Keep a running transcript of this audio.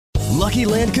Lucky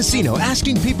Land Casino,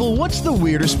 asking people, what's the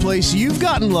weirdest place you've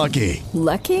gotten lucky?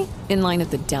 Lucky? In line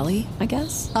at the deli, I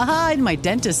guess? Aha, in my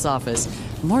dentist's office.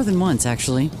 More than once,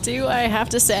 actually. Do I have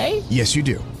to say? Yes, you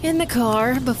do. In the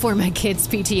car before my kids'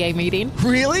 PTA meeting.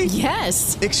 Really?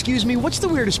 Yes. Excuse me, what's the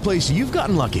weirdest place you've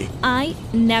gotten lucky? I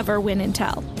never win and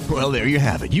tell. Well, there you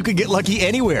have it. You can get lucky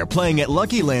anywhere, playing at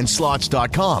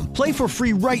LuckyLandSlots.com. Play for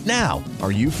free right now.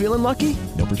 Are you feeling lucky?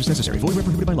 No purchase necessary. Void where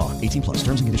prohibited by law. 18 plus.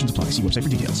 Terms and conditions apply. See website for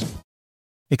details.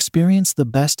 Experience the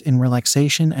best in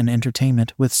relaxation and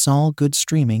entertainment with Sol Good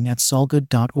streaming at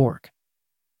solgood.org.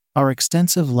 Our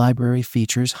extensive library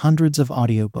features hundreds of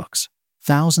audiobooks,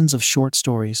 thousands of short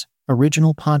stories,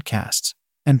 original podcasts,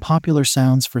 and popular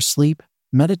sounds for sleep,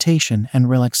 meditation, and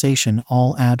relaxation,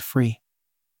 all ad-free.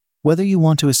 Whether you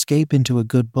want to escape into a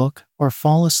good book or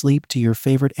fall asleep to your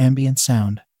favorite ambient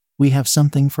sound, we have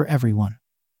something for everyone.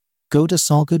 Go to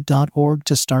solgood.org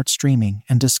to start streaming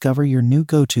and discover your new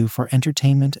go-to for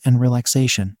entertainment and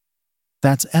relaxation.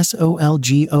 That's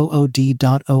solgood.org.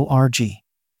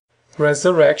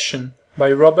 Resurrection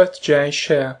by Robert J.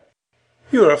 Shea.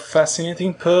 "You're a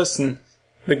fascinating person,"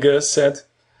 the girl said.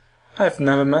 "I've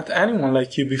never met anyone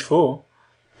like you before.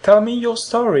 Tell me your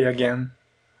story again."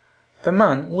 The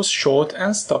man was short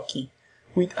and stocky,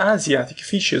 with Asiatic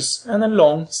features and a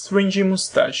long, stringy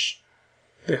mustache.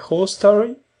 "The whole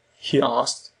story?" he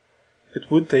asked. "It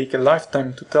would take a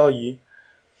lifetime to tell you."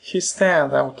 He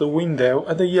stared out the window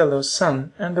at the yellow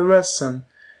sun and the red sun.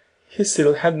 He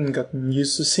still hadn't gotten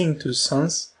used to seeing two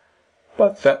suns,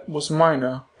 but that was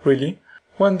minor, really,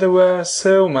 when there were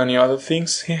so many other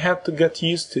things he had to get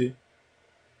used to.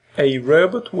 A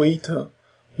robot waiter,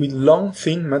 with long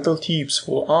thin metal tubes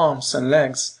for arms and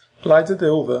legs, glided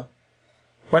over.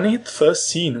 When he'd first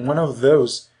seen one of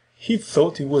those, he'd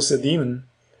thought it was a demon.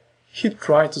 He'd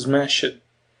tried to smash it.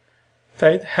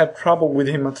 They'd had trouble with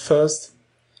him at first.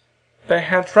 "They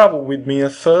had trouble with me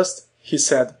at first," he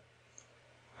said.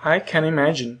 "I can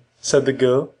imagine," said the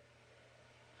girl.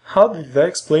 "How did they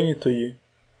explain it to you?"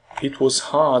 "It was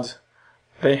hard.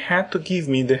 They had to give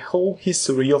me the whole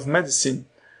history of medicine.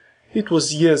 It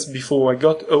was years before I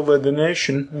got over the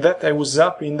notion that I was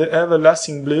up in the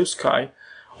everlasting blue sky,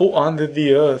 or under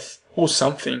the earth, or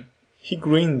something." He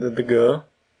grinned at the girl.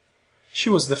 She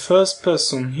was the first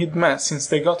person he'd met since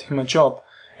they got him a job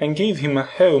and gave him a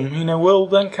home in a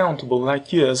world uncountable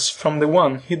light years from the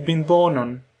one he'd been born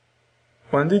on.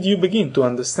 "When did you begin to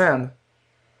understand?"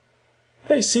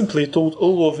 "They simply told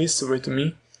all of history to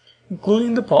me,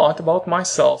 including the part about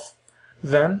myself.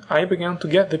 Then I began to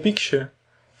get the picture.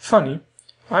 Funny,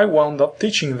 I wound up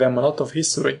teaching them a lot of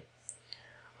history."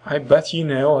 "I bet you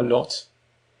know a lot."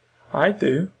 "I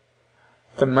do,"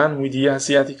 the man with the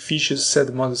Asiatic features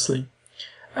said modestly.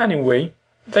 "Anyway,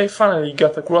 they finally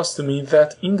got across to me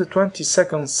that in the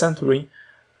 22nd century,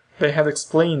 they had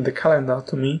explained the calendar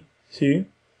to me, too.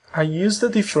 I used a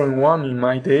different one in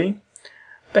my day.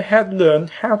 They had learned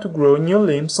how to grow new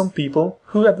limbs on people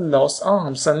who had lost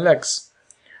arms and legs."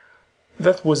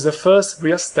 "That was the first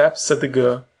real step," said the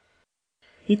girl.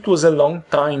 "It was a long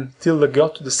time till they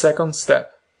got to the second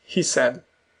step," he said.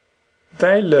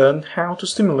 "They learned how to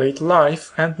stimulate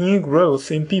life and new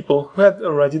growth in people who had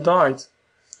already died."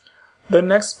 "The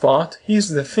next part is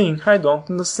the thing I don't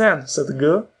understand," said the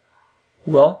girl.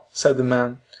 "Well," said the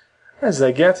man, "as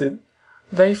I get it,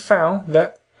 they found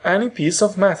that any piece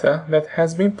of matter that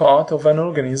has been part of an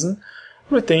organism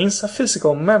retains a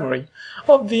physical memory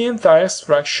of the entire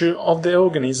structure of the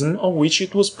organism of which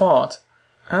it was part,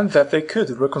 and that they could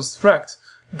reconstruct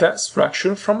that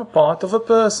structure from a part of a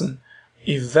person,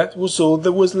 if that was all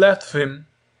there was left of him.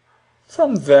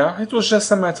 From there it was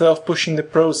just a matter of pushing the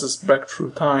process back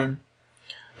through time.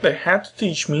 They had to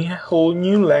teach me a whole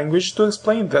new language to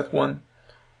explain that one.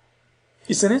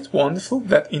 Isn't it wonderful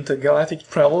that intergalactic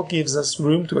travel gives us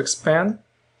room to expand?"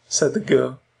 said the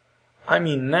girl. "I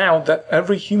mean now that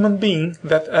every human being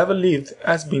that ever lived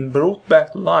has been brought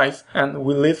back to life and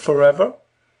will live forever."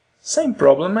 "Same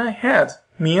problem I had,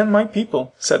 me and my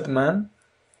people," said the man.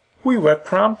 "We were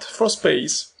cramped for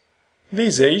space.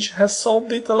 This age has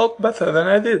solved it a lot better than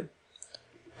I did.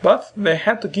 But they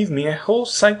had to give me a whole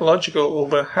psychological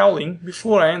overhauling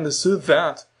before I understood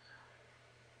that."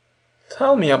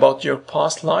 "Tell me about your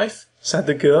past life," said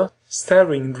the girl,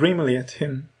 staring dreamily at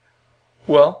him.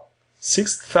 "Well,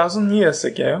 6,000 years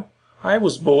ago, I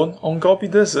was born on Gobi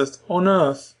Desert on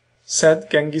Earth," said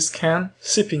Genghis Khan,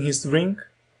 sipping his drink.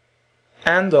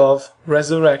 End of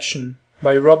Resurrection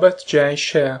by Robert J.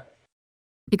 Shea.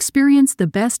 Experience the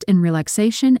best in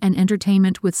relaxation and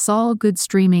entertainment with Sol Good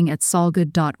streaming at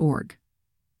solgood.org.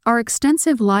 Our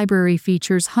extensive library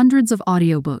features hundreds of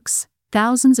audiobooks,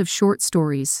 Thousands of short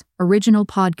stories, original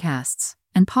podcasts,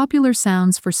 and popular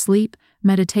sounds for sleep,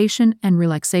 meditation, and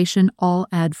relaxation, all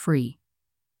ad-free.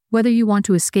 Whether you want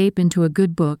to escape into a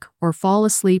good book or fall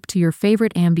asleep to your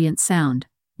favorite ambient sound,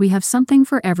 we have something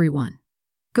for everyone.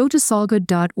 Go to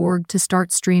solgood.org to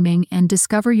start streaming and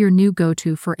discover your new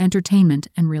go-to for entertainment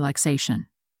and relaxation.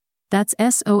 That's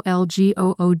solgood.org.